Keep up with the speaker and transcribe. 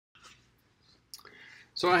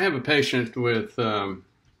So I have a patient with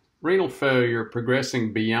renal failure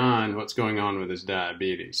progressing beyond what's going on with his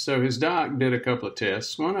diabetes. So his doc did a couple of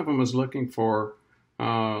tests. One of them was looking for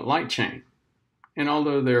light chain. And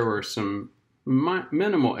although there were some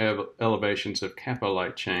minimal elevations of kappa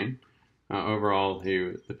light chain, overall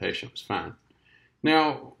the patient was fine.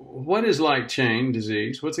 Now, what is light chain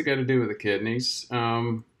disease? What's it got to do with the kidneys?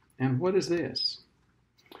 And what is this?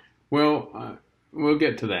 Well, we'll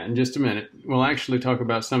get to that in just a minute. We'll actually talk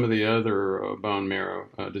about some of the other bone marrow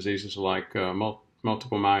diseases like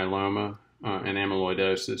multiple myeloma and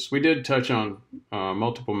amyloidosis. We did touch on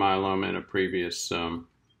multiple myeloma in a previous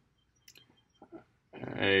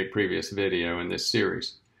video in this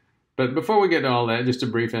series. But before we get to all that, just a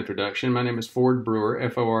brief introduction. My name is Ford Brewer,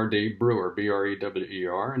 F-O-R-D, Brewer,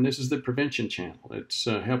 B-R-E-W-E-R, and this is the Prevention Channel. It's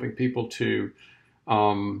helping people to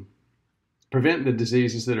prevent the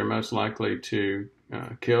diseases that are most likely to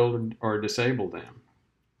kill or disable them.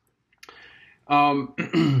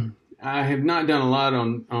 I have not done a lot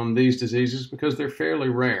on these diseases because they're fairly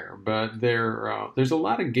rare, but there's a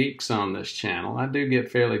lot of geeks on this channel. I do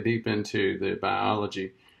get fairly deep into the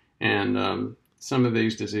biology, and some of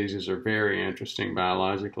these diseases are very interesting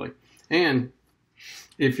biologically. And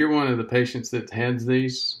if you're one of the patients that has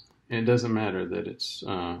these, it doesn't matter that it's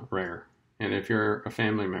rare. And if you're a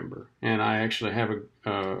family member, and I actually have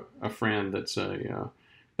a friend that's the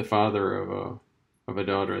father of a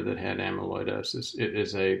daughter that had amyloidosis, it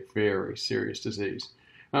is a very serious disease.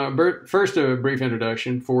 First, a brief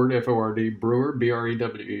introduction. Ford, F-O-R-D, Brewer,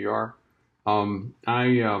 B-R-E-W-E-R. I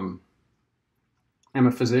am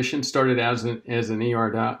a physician, started as an ER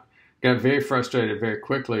doc, got very frustrated very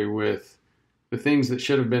quickly with the things that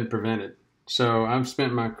should have been prevented. So I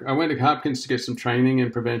went to Hopkins to get some training in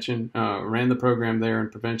prevention, ran the program there in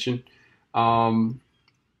prevention,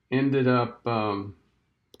 ended up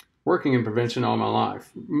working in prevention all my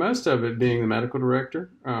life, most of it being the medical director,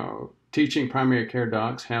 teaching primary care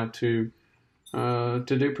docs how to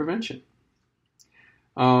do prevention.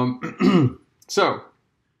 So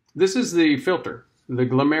this is the filter, the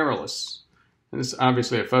glomerulus, and this is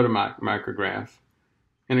obviously a photomicrograph.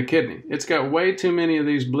 In a kidney. It's got way too many of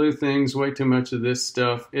these blue things, way too much of this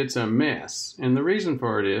stuff. It's a mess. And the reason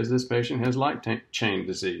for it is this patient has light chain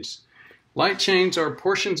disease. Light chains are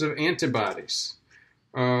portions of antibodies.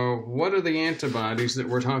 What are the antibodies that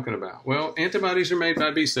we're talking about? Well, antibodies are made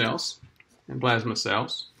by B cells and plasma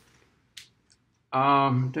cells.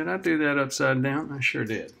 Did I do that upside down? I sure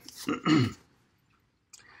did.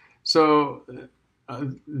 So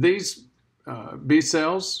these B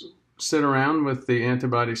cells sit around with the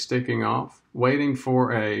antibody sticking off, waiting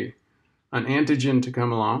for an antigen to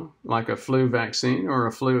come along, like a flu vaccine or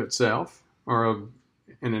a flu itself, or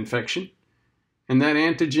an infection. And that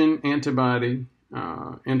antigen-antibody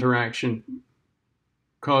interaction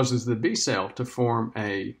causes the B cell to form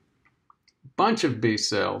a bunch of B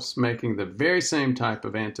cells making the very same type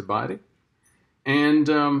of antibody.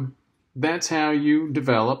 And that's how you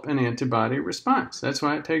develop an antibody response. That's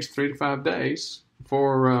why it takes 3 to 5 days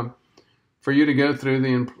for you to go through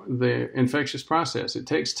the infectious process. It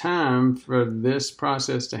takes time for this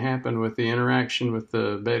process to happen with the interaction with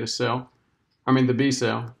the B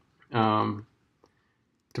cell, to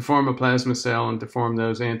form a plasma cell and to form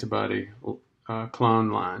those antibody clone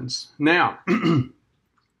lines. Now,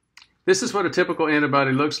 this is what a typical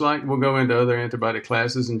antibody looks like. We'll go into other antibody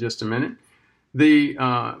classes in just a minute. The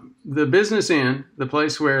business end, the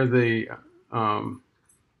place where the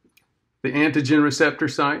antigen receptor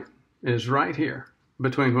site is right here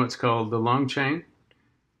between what's called the long chain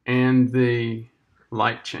and the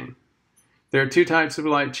light chain. There are two types of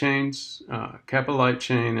light chains, kappa light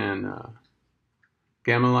chain and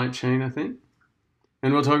gamma light chain, I think.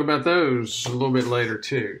 And we'll talk about those a little bit later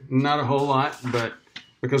too. Not a whole lot, but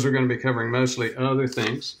because we're going to be covering mostly other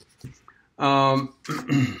things.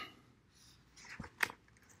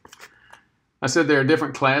 I said there are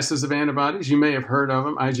different classes of antibodies. You may have heard of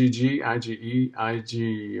them: IgG, IgE,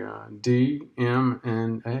 IgD, M,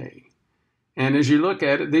 and A. And as you look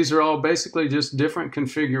at it, these are all basically just different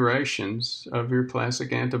configurations of your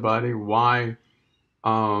classic antibody Y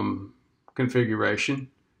configuration.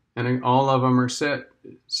 And all of them are set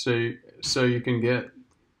so you can get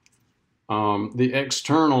the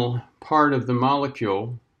external part of the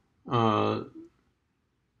molecule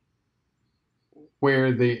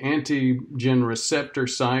where the antigen receptor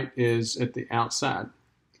site is at the outside.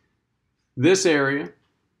 This area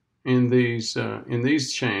in these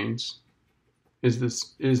chains is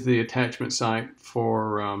the attachment site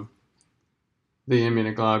for the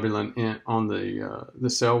immunoglobulin on the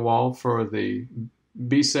cell wall for the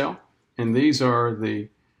B cell, and these are the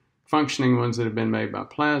functioning ones that have been made by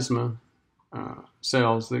plasma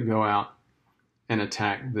cells that go out and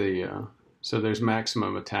attack the, so there's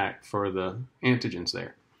maximum attack for the antigens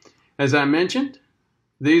there. As I mentioned,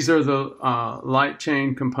 these are the light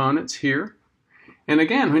chain components here. And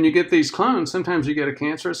again, when you get these clones, sometimes you get a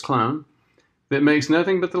cancerous clone that makes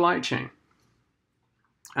nothing but the light chain.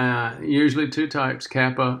 Usually two types,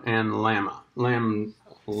 kappa and lambda.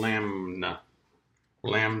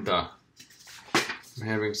 I'm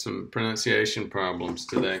having some pronunciation problems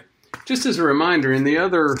today. Just as a reminder, in the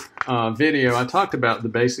other video, I talked about the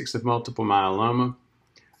basics of multiple myeloma.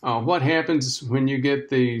 What happens when you get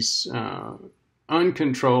these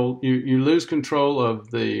uncontrolled, you lose control of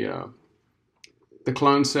the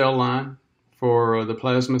clone cell line for the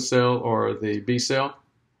plasma cell or the B cell.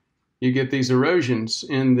 You get these erosions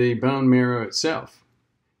in the bone marrow itself.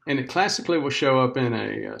 And it classically will show up in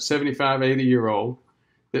a 75, 80-year-old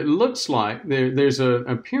that looks like there's an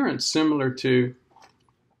appearance similar to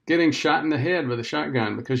getting shot in the head with a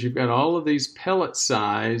shotgun, because you've got all of these pellet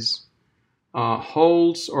size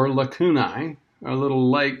holes or lacunae, or little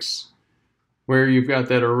lakes, where you've got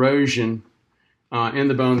that erosion in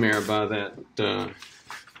the bone marrow by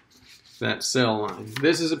that cell line.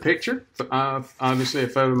 This is a picture, obviously a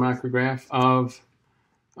photomicrograph of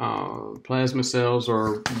plasma cells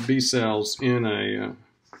or B cells in a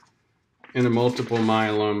multiple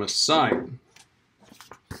myeloma site.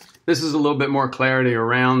 This is a little bit more clarity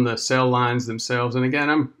around the cell lines themselves. And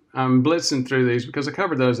again, I'm blitzing through these because I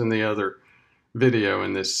covered those in the other video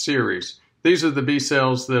in this series. These are the B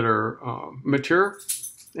cells that are mature.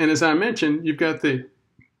 And as I mentioned, you've got the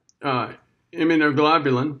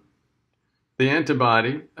immunoglobulin, the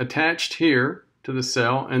antibody, attached here to the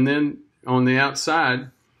cell. And then on the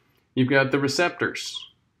outside, you've got the receptors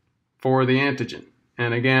for the antigen.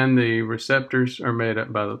 And again, the receptors are made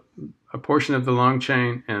up by a portion of the long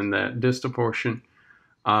chain and that distal portion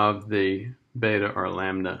of the beta or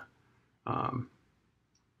lambda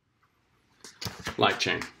light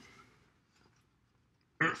chain.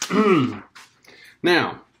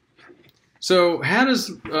 Now, so how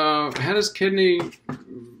does kidney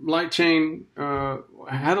light chain,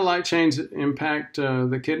 how do light chains impact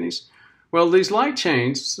the kidneys? Well, these light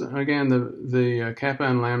chains, again, the kappa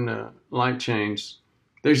and lambda light chains,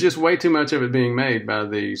 there's just way too much of it being made by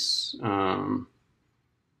these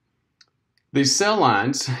cell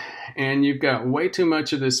lines, and you've got way too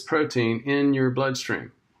much of this protein in your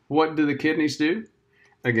bloodstream. What do the kidneys do?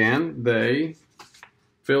 Again, they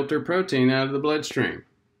filter protein out of the bloodstream.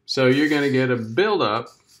 So you're going to get a buildup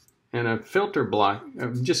and a filter block,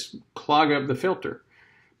 just clog up the filter.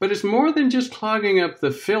 But it's more than just clogging up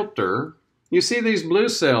the filter. You see these blue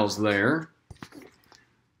cells there?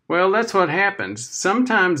 Well, that's what happens.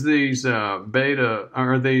 Sometimes these beta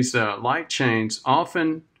or these light chains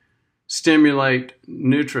often stimulate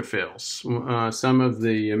neutrophils, some of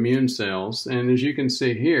the immune cells, and as you can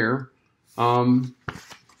see here,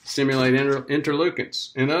 stimulate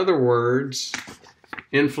interleukins. In other words,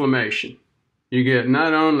 inflammation. You get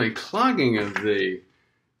not only clogging of the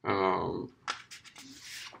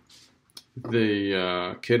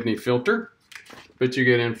kidney filter, but you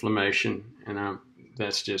get inflammation, and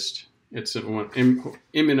that's just, it's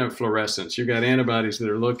immunofluorescence. You've got antibodies that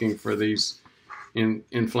are looking for these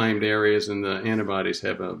inflamed areas, and the antibodies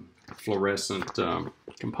have a fluorescent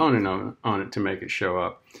component on it to make it show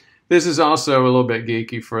up. This is also a little bit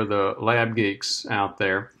geeky for the lab geeks out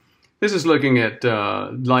there. This is looking at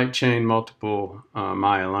light chain multiple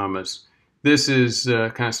myelomas. This is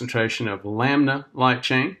concentration of lambda light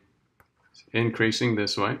chain, increasing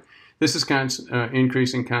this way. This is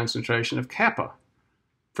increasing concentration of kappa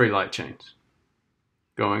free light chains,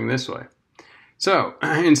 going this way. So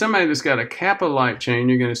in somebody that's got a kappa light chain,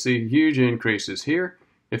 you're going to see huge increases here.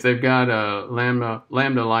 If they've got a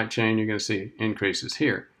lambda light chain, you're going to see increases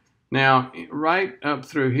here. Now, right up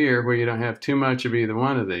through here, where you don't have too much of either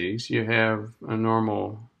one of these, you have a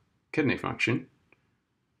normal kidney function.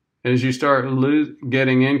 As you start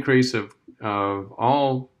getting increase of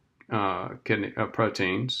all kidney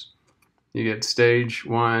proteins, you get stage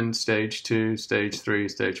 1, stage 2, stage 3,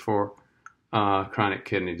 stage 4 chronic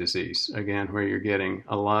kidney disease. Again, where you're getting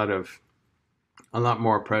a lot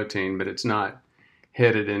more protein, but it's not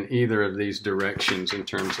headed in either of these directions in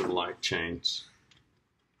terms of light chains.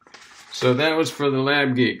 So that was for the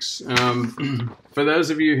lab geeks. For those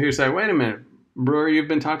of you who say, wait a minute, Brewer, you've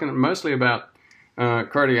been talking mostly about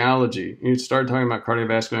cardiology. You started talking about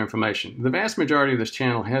cardiovascular inflammation. The vast majority of this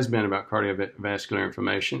channel has been about cardiovascular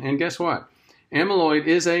inflammation. And guess what? Amyloid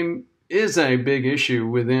is a big issue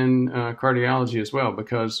within cardiology as well,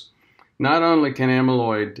 because not only can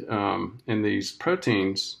amyloid in these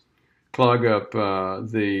proteins clog up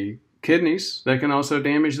the kidneys. They can also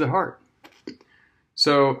damage the heart.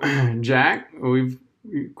 So Jack, we've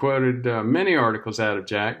quoted many articles out of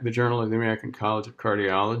Jack, the Journal of the American College of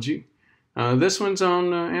Cardiology. This one's on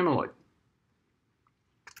amyloid.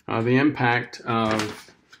 The impact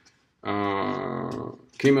of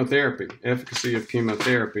chemotherapy, efficacy of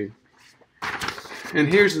chemotherapy. And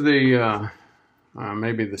here's the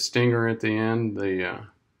maybe the stinger at the end, the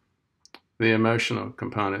emotional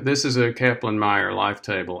component. This is a Kaplan-Meier life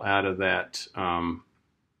table out of that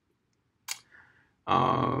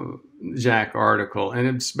Jack article, and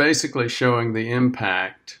it's basically showing the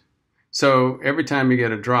impact. So every time you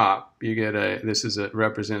get a drop, you get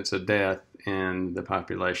represents a death in the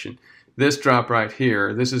population. This drop right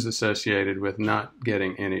here, this is associated with not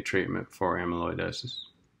getting any treatment for amyloidosis.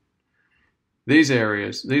 These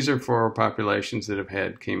areas, these are for populations that have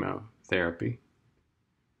had chemotherapy.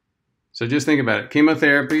 So just think about it.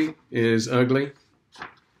 Chemotherapy is ugly,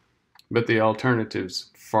 but the alternative's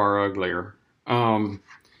far uglier.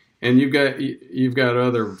 And you've got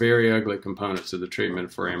other very ugly components of the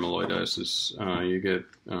treatment for amyloidosis. You get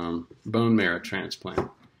bone marrow transplant,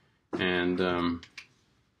 and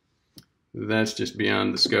that's just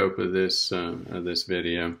beyond the scope of this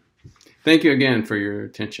video. Thank you again for your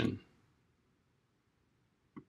attention.